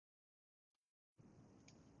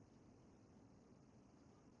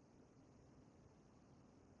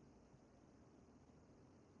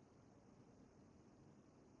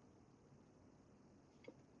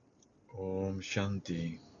Om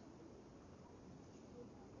Shanti.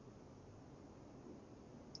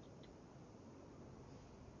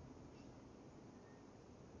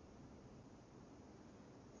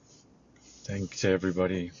 Thanks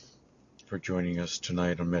everybody for joining us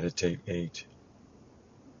tonight on Meditate 8.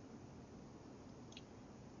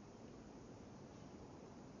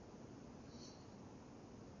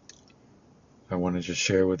 I want to just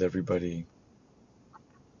share with everybody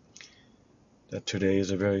that today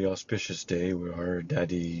is a very auspicious day where our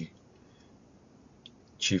Daddy,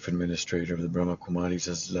 Chief Administrator of the Brahma Kumaris,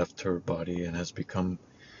 has left her body and has become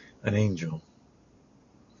an angel.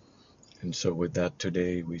 And so with that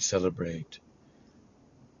today we celebrate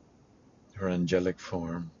her angelic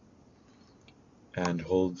form and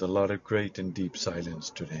hold a lot of great and deep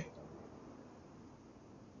silence today.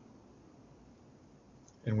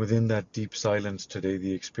 And within that deep silence today,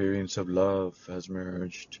 the experience of love has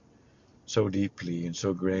merged so deeply and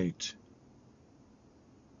so great,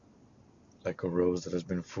 like a rose that has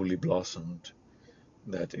been fully blossomed,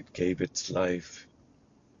 that it gave its life,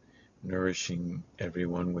 nourishing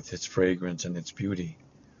everyone with its fragrance and its beauty.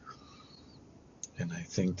 And I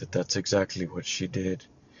think that that's exactly what she did,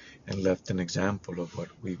 and left an example of what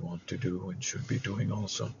we want to do and should be doing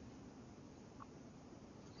also.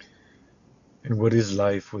 And what is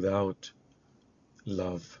life without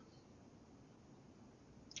love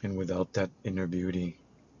and without that inner beauty?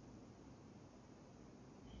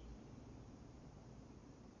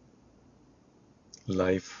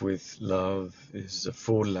 Life with love is a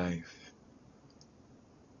full life.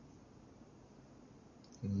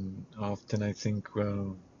 And often I think,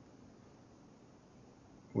 well,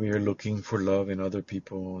 we are looking for love in other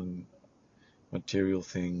people and material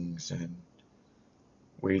things and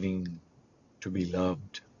waiting to be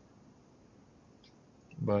loved.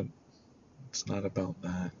 But it's not about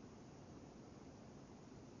that.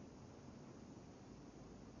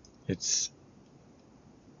 It's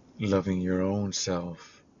loving your own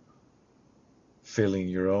self, filling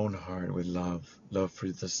your own heart with love, love for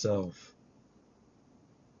the self.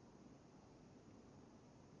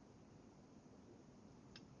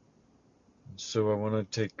 So I want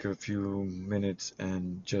to take a few minutes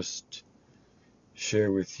and just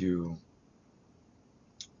share with you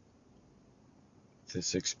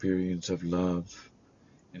this experience of love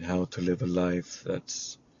and how to live a life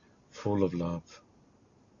that's full of love.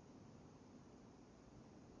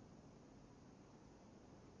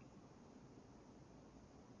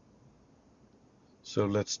 So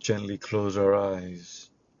let's gently close our eyes,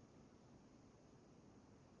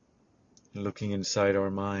 looking inside our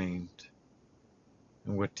mind.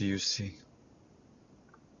 And what do you see?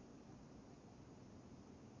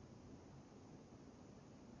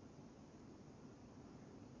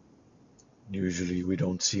 Usually we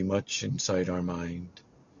don't see much inside our mind,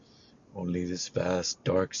 only this vast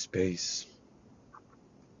dark space.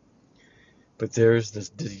 But there's this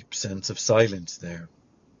deep sense of silence there.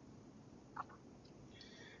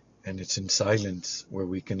 And it's in silence where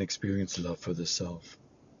we can experience love for the self.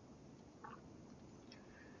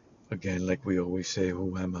 Again, like we always say,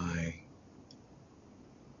 who am I?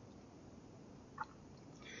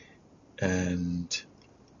 And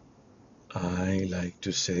I like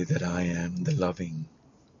to say that I am the loving.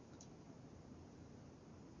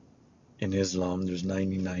 In Islam, there's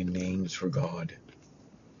 99 names for God.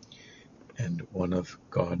 And one of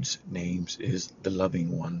God's names is the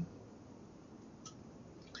loving one.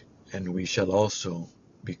 And we shall also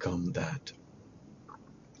become that,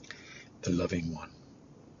 the loving one.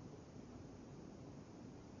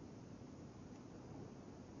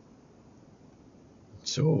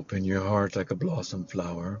 So open your heart like a blossom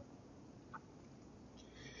flower.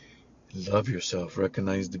 Love yourself.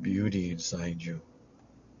 Recognize the beauty inside you.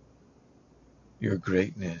 Your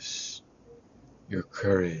greatness, your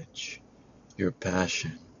courage, your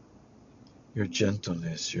passion, your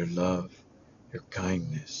gentleness, your love, your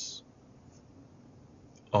kindness.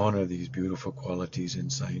 Honor these beautiful qualities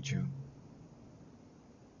inside you.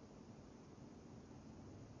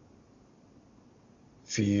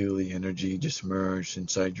 Feel the energy just merge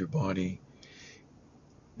inside your body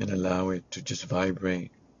and allow it to just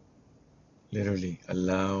vibrate. Literally,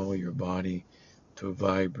 allow your body to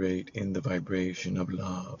vibrate in the vibration of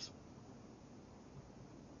love.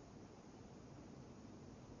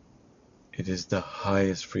 It is the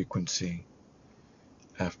highest frequency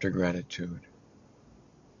after gratitude.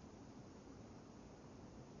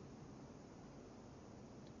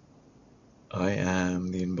 I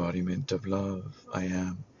am the embodiment of love. I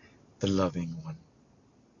am the loving one.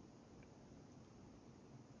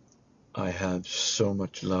 I have so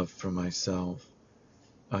much love for myself.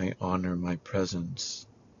 I honor my presence.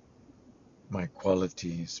 my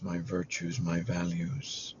qualities, my virtues, my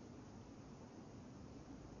values.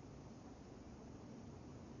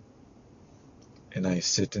 And I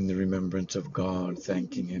sit in the remembrance of God,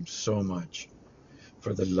 thanking Him so much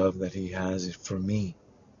for the love that He has for me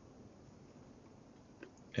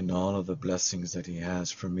and all of the blessings that He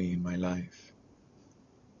has for me in my life.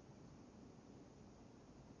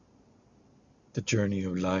 The journey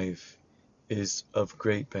of life is of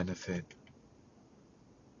great benefit.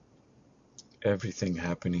 Everything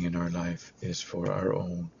happening in our life is for our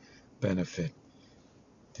own benefit.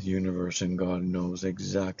 The universe and God knows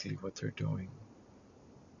exactly what they're doing,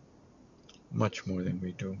 much more than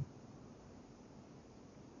we do.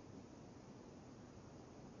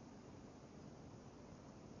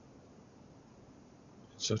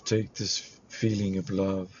 So take this feeling of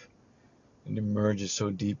love and immerse it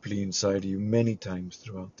so deeply inside of you many times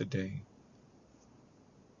throughout the day.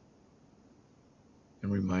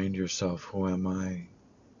 And remind yourself, who am I?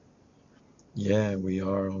 Yeah, we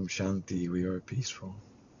are Om Shanti, we are peaceful.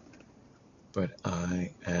 But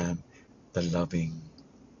I am the loving.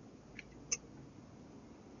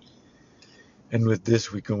 And with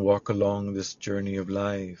this, we can walk along this journey of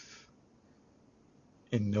life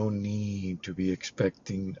in no need to be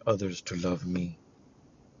expecting others to love me.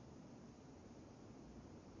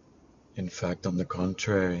 In fact, on the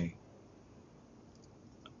contrary,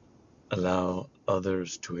 allow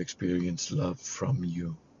others to experience love from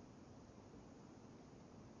you.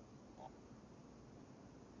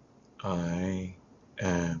 I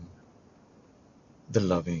am the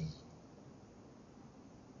loving.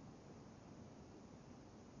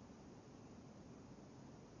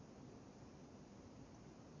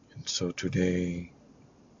 And so today,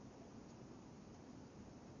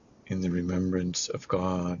 in the remembrance of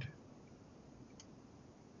God,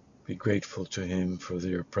 be grateful to Him for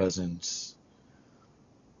your presence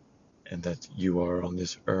and that you are on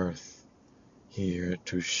this earth here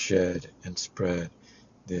to shed and spread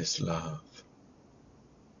this love.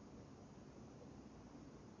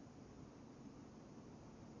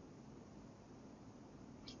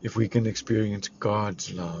 If we can experience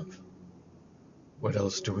God's love, what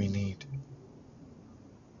else do we need?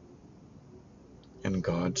 And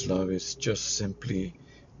God's love is just simply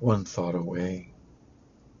one thought away.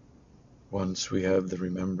 Once we have the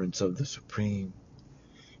remembrance of the Supreme,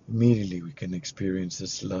 immediately we can experience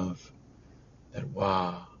this love that,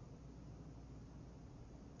 wow,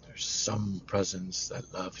 there's some presence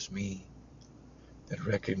that loves me, that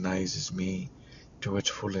recognizes me to its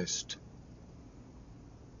fullest.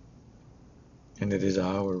 And it is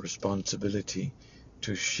our responsibility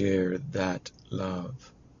to share that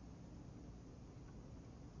love.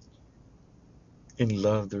 In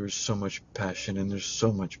love, there is so much passion and there's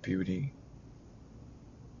so much beauty.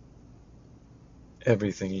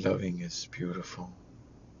 Everything loving is beautiful.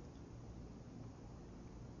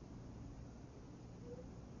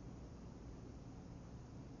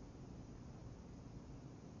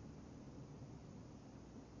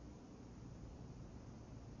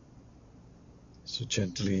 So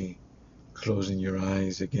gently closing your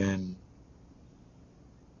eyes again,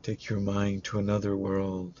 take your mind to another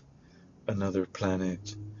world, another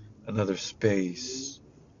planet, another space.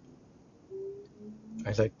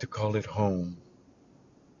 I like to call it home.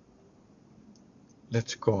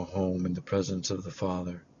 Let's go home in the presence of the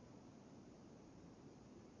Father.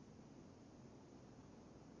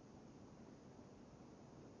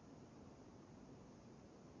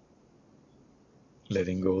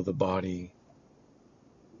 Letting go of the body.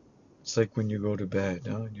 It's like when you go to bed,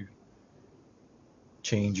 huh? You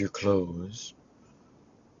change your clothes.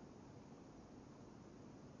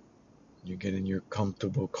 You get in your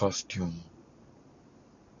comfortable costume.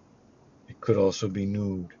 It could also be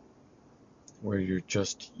nude, where you're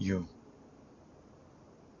just you.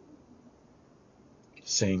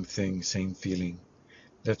 Same thing, same feeling.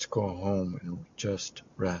 Let's go home and just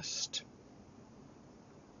rest.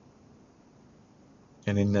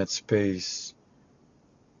 And in that space,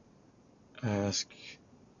 I ask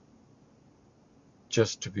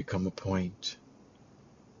just to become a point,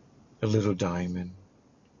 a little diamond,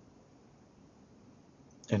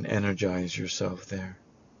 and energize yourself there.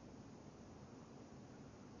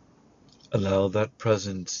 Allow that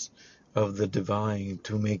presence of the divine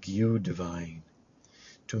to make you divine,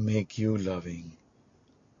 to make you loving,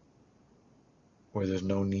 where there's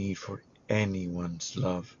no need for anyone's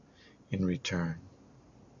love in return.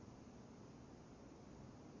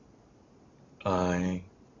 I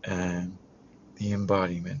am the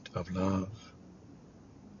embodiment of love,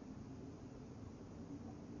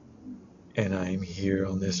 and I am here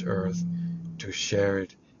on this earth to share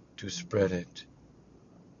it, to spread it.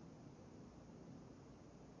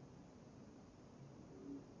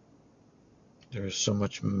 There is so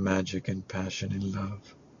much magic and passion in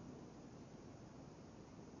love.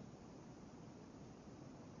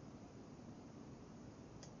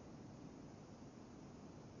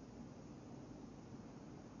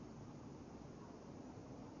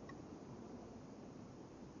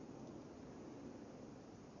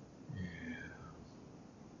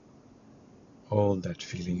 Hold that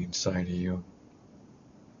feeling inside of you.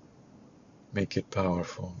 Make it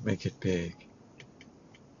powerful. Make it big.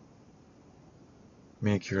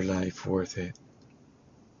 Make your life worth it.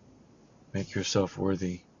 Make yourself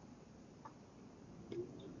worthy.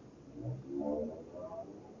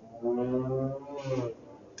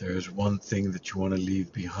 There is one thing that you want to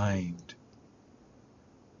leave behind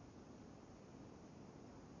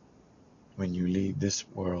when you leave this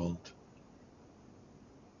world,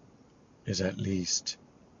 is at least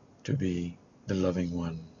to be the loving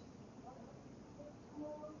one,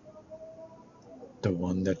 the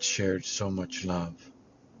one that shared so much love.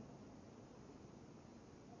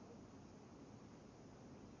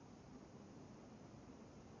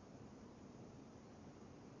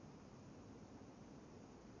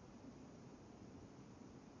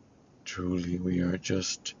 Truly, we are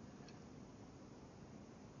just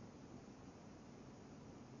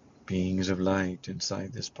beings of light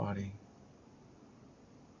inside this body.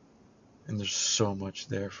 And there's so much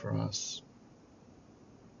there for us.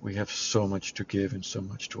 We have so much to give and so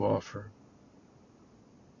much to offer,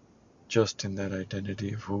 just in that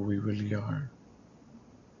identity of who we really are.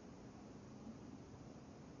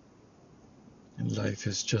 And life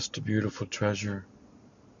is just a beautiful treasure,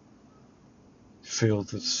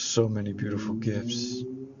 filled with so many beautiful gifts.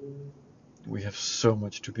 We have so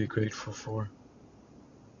much to be grateful for.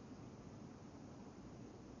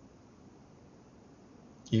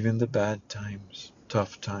 Even the bad times,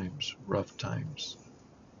 tough times, rough times,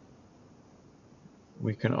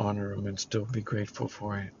 we can honor them and still be grateful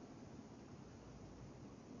for it.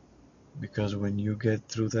 Because when you get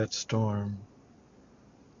through that storm,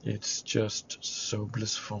 it's just so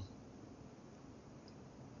blissful.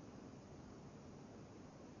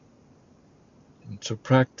 And so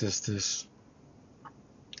practice this.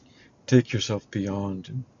 Take yourself beyond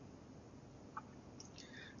and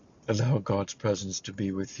allow God's presence to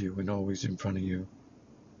be with you and always in front of you.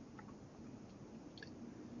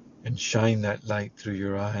 And shine that light through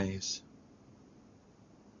your eyes.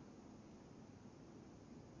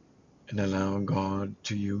 And allow God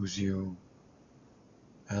to use you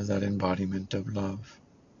as that embodiment of love.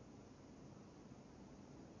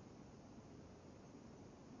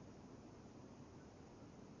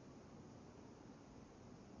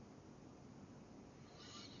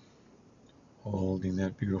 Holding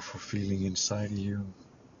that beautiful feeling inside of you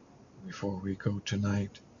before we go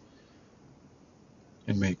tonight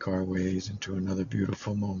and make our ways into another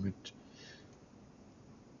beautiful moment.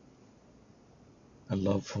 A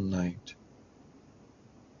loveful night,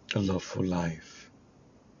 a loveful life.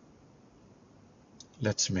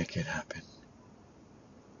 Let's make it happen.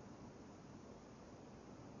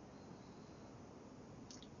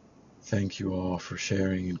 Thank you all for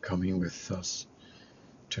sharing and coming with us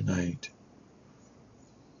tonight.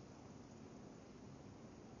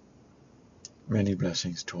 Many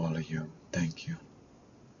blessings to all of you. Thank you.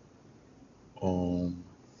 Om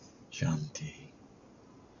Shanti.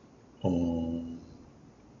 Om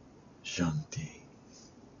Shanti.